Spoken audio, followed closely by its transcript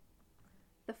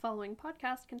The following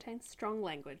podcast contains strong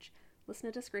language.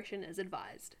 Listener discretion is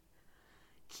advised.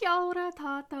 Kia ora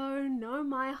tātou, no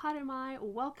mai haere mai.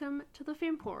 Welcome to the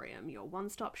Femporium, your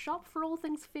one-stop shop for all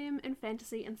things femme and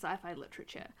fantasy and sci-fi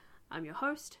literature. I'm your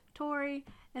host, Tori,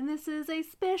 and this is a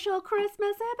special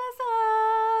Christmas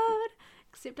episode!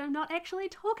 Except I'm not actually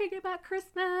talking about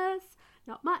Christmas.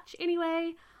 Not much,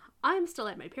 anyway. I'm still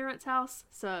at my parents' house,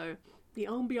 so the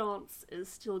ambiance is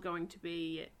still going to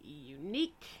be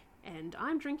unique, and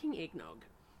I'm drinking eggnog.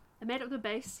 I made up the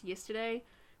base yesterday,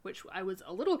 which I was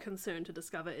a little concerned to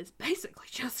discover is basically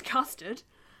just custard,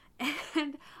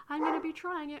 and I'm going to be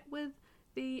trying it with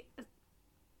the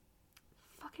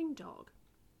fucking dog.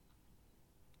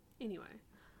 Anyway,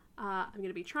 I'm going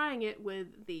to be trying it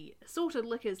with the assorted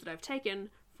liquors that I've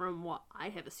taken from what I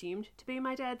have assumed to be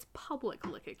my dad's public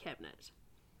liquor cabinet.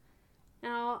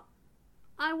 Now,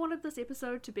 I wanted this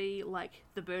episode to be like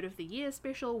the Bird of the Year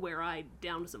special, where I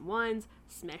downed some wines,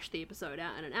 smashed the episode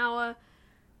out in an hour,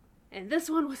 and this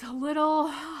one was a little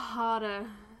harder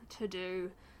to do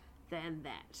than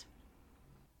that.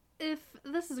 If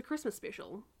this is a Christmas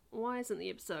special, why isn't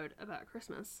the episode about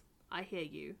Christmas? I hear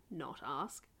you not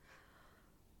ask.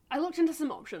 I looked into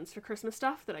some options for Christmas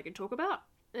stuff that I could talk about,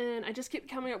 and I just kept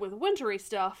coming up with wintry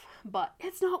stuff, but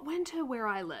it's not winter where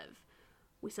I live.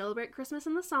 We celebrate Christmas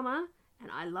in the summer, and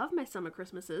I love my summer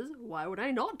Christmases. Why would I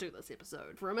not do this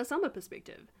episode from a summer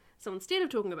perspective? So instead of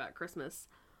talking about Christmas,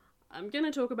 I'm going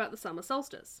to talk about the summer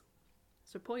solstice.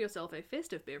 So pour yourself a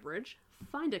festive beverage,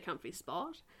 find a comfy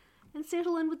spot, and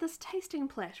settle in with this tasting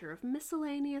platter of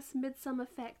miscellaneous midsummer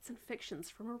facts and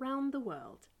fictions from around the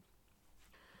world.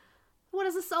 What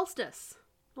is a solstice?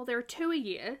 Well, there are two a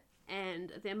year,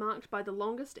 and they're marked by the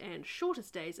longest and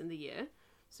shortest days in the year.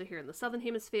 So here in the southern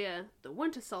hemisphere, the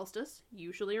winter solstice,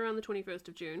 usually around the 21st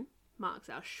of June, marks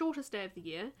our shortest day of the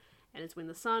year, and is when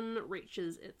the sun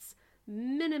reaches its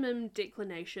minimum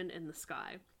declination in the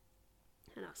sky.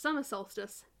 And our summer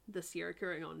solstice, this year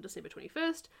occurring on December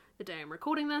 21st, the day I'm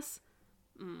recording this,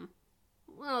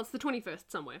 it's the 21st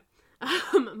somewhere,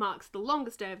 marks the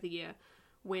longest day of the year,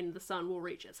 when the sun will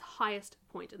reach its highest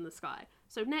point in the sky.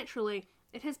 So naturally,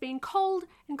 it has been cold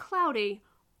and cloudy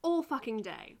all fucking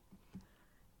day.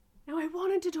 Now, I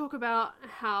wanted to talk about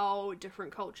how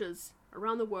different cultures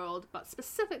around the world, but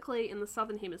specifically in the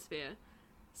southern hemisphere,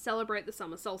 celebrate the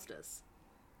summer solstice.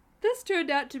 This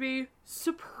turned out to be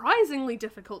surprisingly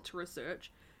difficult to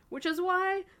research, which is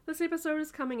why this episode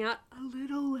is coming out a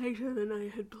little later than I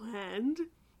had planned.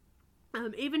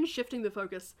 Even shifting the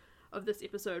focus of this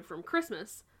episode from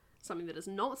Christmas, something that is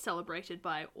not celebrated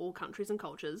by all countries and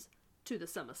cultures, to the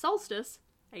summer solstice,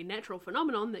 a natural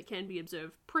phenomenon that can be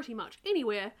observed pretty much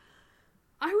anywhere,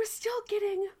 I was still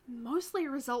getting mostly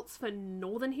results for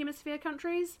Northern Hemisphere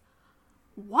countries.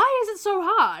 Why is it so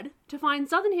hard to find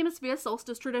Southern Hemisphere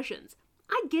solstice traditions?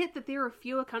 I get that there are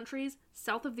fewer countries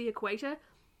south of the equator,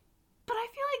 but I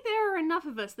feel like there are enough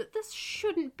of us that this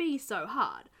shouldn't be so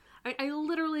hard. I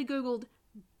literally googled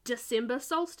December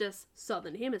solstice,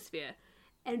 Southern Hemisphere,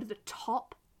 and the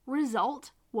top result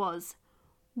was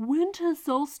winter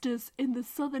solstice in the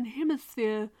Southern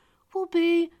Hemisphere will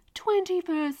be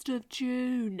 21st of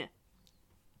June.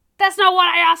 That's not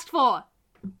what I asked for!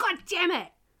 God damn it!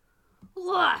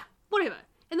 Ugh. Whatever.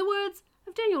 In the words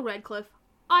of Daniel Radcliffe,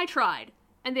 I tried,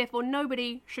 and therefore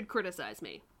nobody should criticize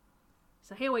me.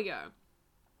 So here we go.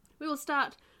 We will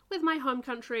start with my home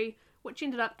country, which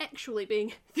ended up actually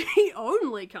being the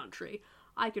only country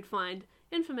I could find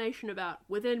information about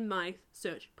within my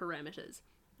search parameters.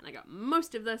 And I got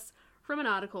most of this from an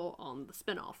article on the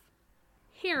spin-off.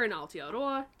 Here in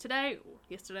Aotearoa,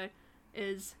 yesterday,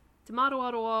 is Te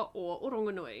Marawaroa or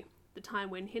Orongonui, the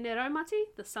time when Hine Raumati,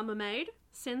 the summer maid,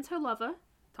 sends her lover,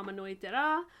 Tamanui Te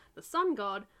Rā, the sun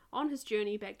god, on his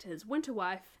journey back to his winter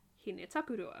wife, Hine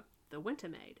Takurua, the winter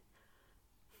maid.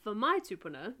 For my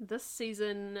tupuna, this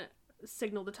season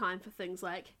signaled the time for things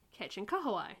like catching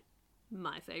kahawai,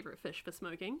 my favourite fish for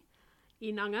smoking,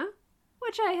 inanga,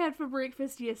 which I had for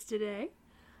breakfast yesterday,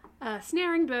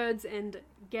 snaring birds, and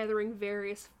gathering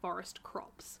various forest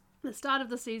crops. The start of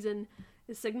the season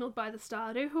is signalled by the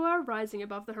star Rehua rising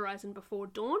above the horizon before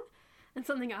dawn, and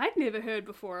something I'd never heard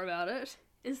before about it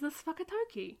is this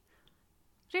whakatauki.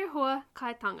 Rehua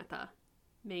kai tangata,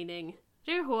 meaning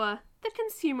Rehua, the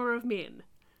consumer of men.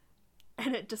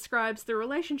 And it describes the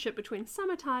relationship between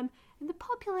summertime and the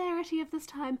popularity of this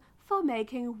time for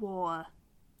making war.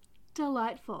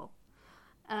 Delightful.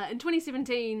 In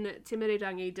 2017, Te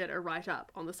Mirirangi did a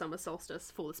write-up on the summer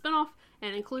solstice for the spin-off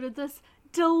and included this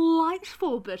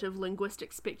delightful bit of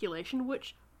linguistic speculation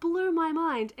which blew my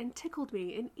mind and tickled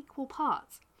me in equal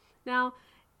parts. Now,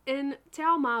 in Te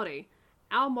Ao Māori,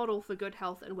 our model for good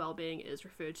health and well-being is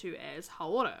referred to as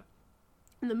haora.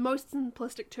 In the most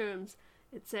simplistic terms,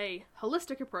 it's a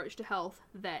holistic approach to health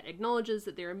that acknowledges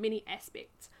that there are many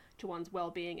aspects to one's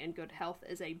well-being, and good health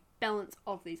is a balance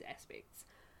of these aspects.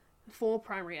 The four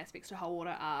primary aspects to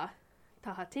haora are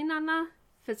taha tinana,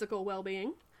 physical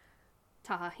well-being,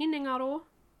 taha hinengaro,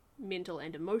 mental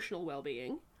and emotional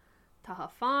well-being,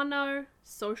 taha whānau,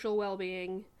 social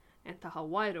well-being, and taha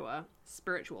wairua,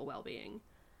 spiritual well-being.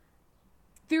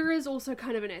 There is also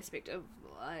kind of an aspect of,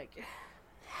 like,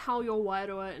 how your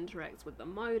wairua interacts with the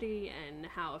Māori, and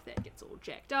how if that gets all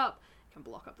jacked up, it can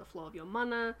block up the flow of your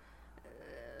mana,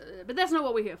 but that's not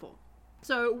what we're here for.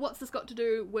 So what's this got to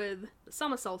do with the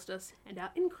summer solstice and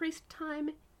our increased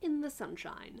time in the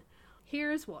sunshine?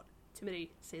 Here's what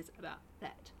Timothy says about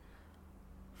that.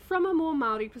 From a more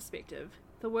Māori perspective,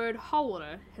 the word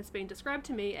haora has been described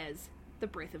to me as the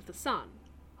breath of the sun.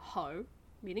 Ho,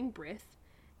 meaning breath,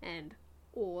 and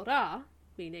ora,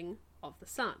 meaning of the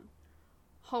sun.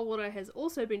 Haora has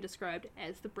also been described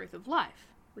as the breath of life,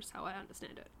 which is how I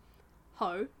understand it.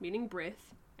 Ho, meaning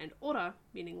breath, and ora,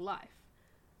 meaning life.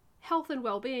 Health and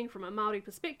well-being from a Māori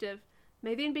perspective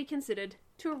may then be considered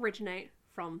to originate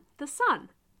from the sun.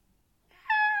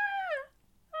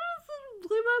 That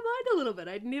blew my mind a little bit.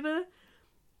 I'd never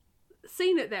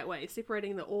seen it that way,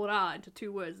 separating the ora into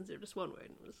two words instead of just one word.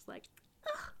 It was just like,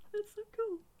 that's so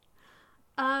cool.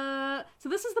 So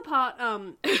this is the part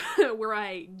where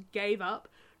I gave up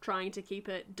trying to keep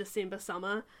it December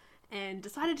summer and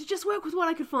decided to just work with what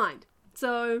I could find.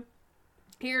 So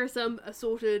here are some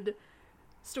assorted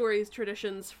stories,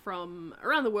 traditions from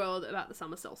around the world about the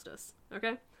summer solstice,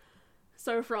 okay?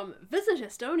 So from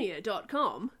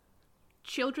visitestonia.com,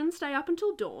 children stay up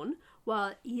until dawn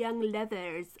while young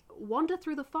leathers wander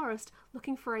through the forest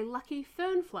looking for a lucky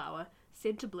fern flower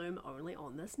said to bloom only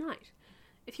on this night.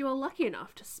 If you are lucky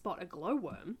enough to spot a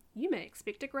glowworm, you may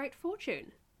expect a great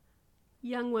fortune.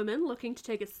 Young women looking to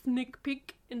take a sneak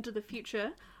peek into the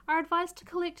future are advised to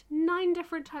collect 9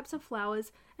 different types of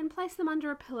flowers and place them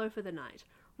under a pillow for the night,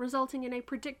 resulting in a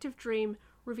predictive dream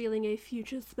revealing a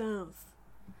future spouse.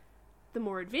 The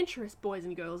more adventurous boys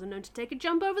and girls are known to take a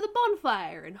jump over the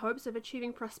bonfire in hopes of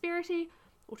achieving prosperity,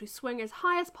 or to swing as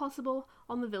high as possible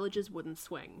on the village's wooden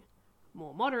swing.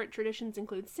 More moderate traditions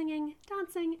include singing,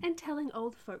 dancing, and telling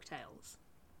old folk tales.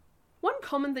 One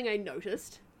common thing I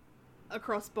noticed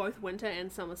across both winter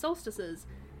and summer solstices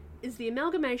is the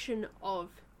amalgamation of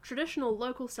traditional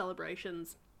local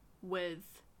celebrations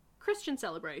with Christian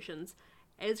celebrations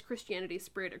as Christianity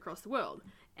spread across the world.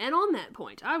 And on that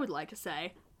point, I would like to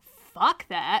say, fuck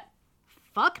that.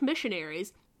 Fuck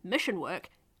missionaries. Mission work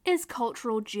is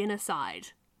cultural genocide.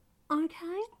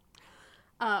 Okay?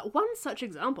 One such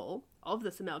example of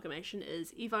this amalgamation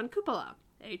is Ivan Kupala,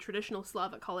 a traditional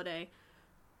Slavic holiday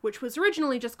which was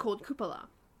originally just called Kupala.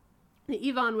 The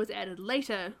Ivan was added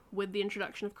later with the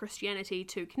introduction of Christianity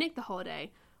to connect the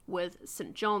holiday with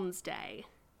St. John's Day.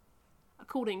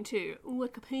 According to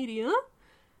Wikipedia,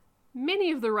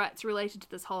 many of the rites related to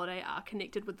this holiday are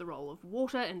connected with the role of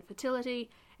water in fertility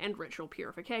and ritual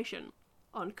purification.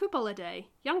 On Kupala Day,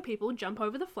 young people jump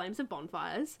over the flames of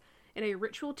bonfires in a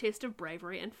ritual test of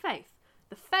bravery and faith.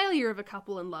 The failure of a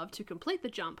couple in love to complete the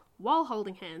jump while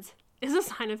holding hands is a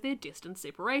sign of their destined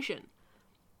separation.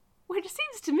 Which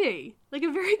seems to me like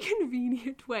a very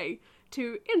convenient way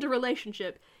to end a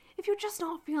relationship if you're just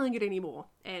not feeling it anymore,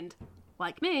 and,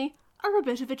 like me, are a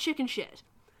bit of a chicken shit.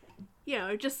 You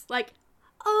know, just like,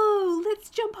 oh, let's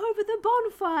jump over the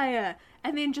bonfire,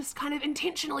 and then just kind of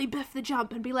intentionally biff the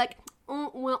jump and be like,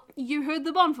 oh, well, you heard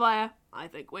the bonfire. I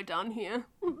think we're done here.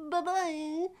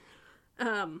 Bye-bye.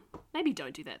 Maybe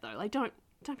don't do that though. Like, don't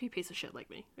be a piece of shit like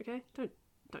me, okay? Don't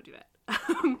do that.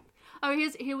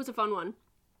 Here was a fun one,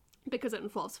 because it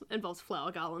involves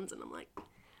flower garlands, and I'm like,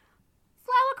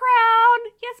 flower crown,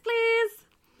 yes please.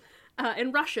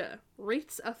 In Russia,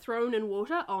 wreaths are thrown in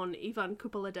water on Ivan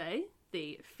Kupala Day,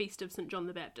 the feast of St. John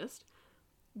the Baptist.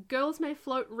 Girls may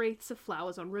float wreaths of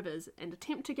flowers on rivers and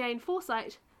attempt to gain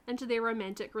foresight into their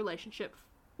romantic relationship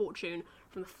fortune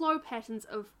from the flow patterns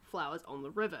of flowers on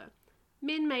the river.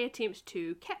 Men may attempt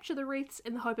to capture the wreaths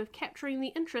in the hope of capturing the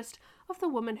interest of the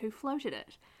woman who floated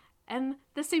it. And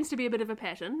this seems to be a bit of a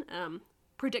pattern,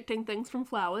 predicting things from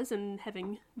flowers and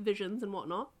having visions and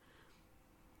whatnot.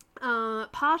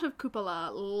 Part of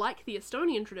Kupala, like the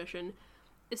Estonian tradition,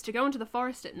 is to go into the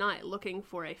forest at night looking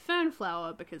for a fern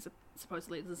flower, because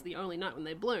supposedly this is the only night when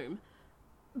they bloom.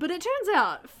 But it turns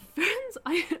out, ferns,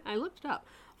 I looked it up,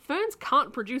 ferns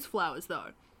can't produce flowers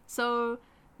though. So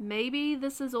maybe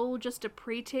this is all just a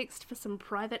pretext for some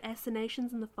private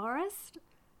assignations in the forest?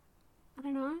 I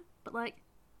don't know, but like,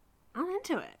 I'm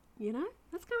into it. you know?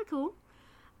 That's kind of cool.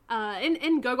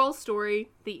 In Gogol's story,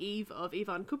 The Eve of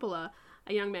Ivan Kupala,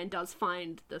 a young man does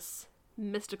find this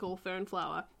mystical fern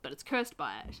flower, but it's cursed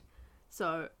by it.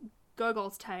 So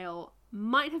Gogol's tale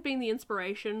might have been the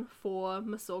inspiration for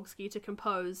Mussorgsky to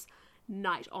compose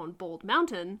Night on Bald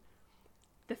Mountain,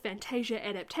 the Fantasia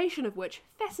adaptation of which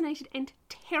fascinated and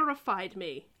terrified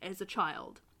me as a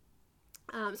child.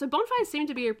 So bonfires seem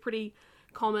to be a pretty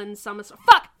common summer...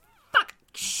 Fuck!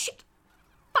 Shit!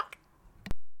 Fuck!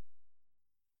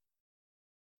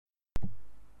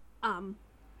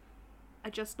 I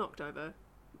just knocked over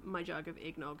my jug of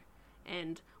eggnog,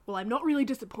 and while I'm not really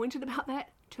disappointed about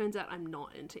that, turns out I'm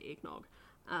not into eggnog.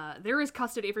 There is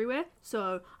custard everywhere,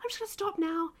 so I'm just gonna stop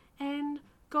now and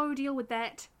go deal with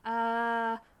that.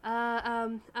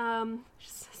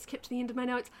 Just skip to the end of my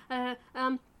notes.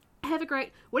 Have a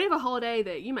great, whatever holiday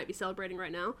that you might be celebrating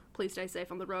right now. Please stay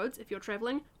safe on the roads. If you're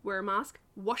traveling, wear a mask,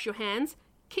 wash your hands,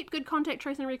 keep good contact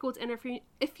tracing records, and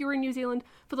if you're in New Zealand,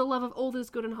 for the love of all that is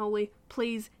good and holy,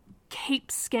 please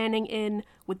keep scanning in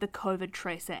with the COVID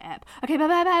Tracer app. Okay,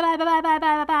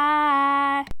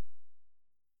 bye.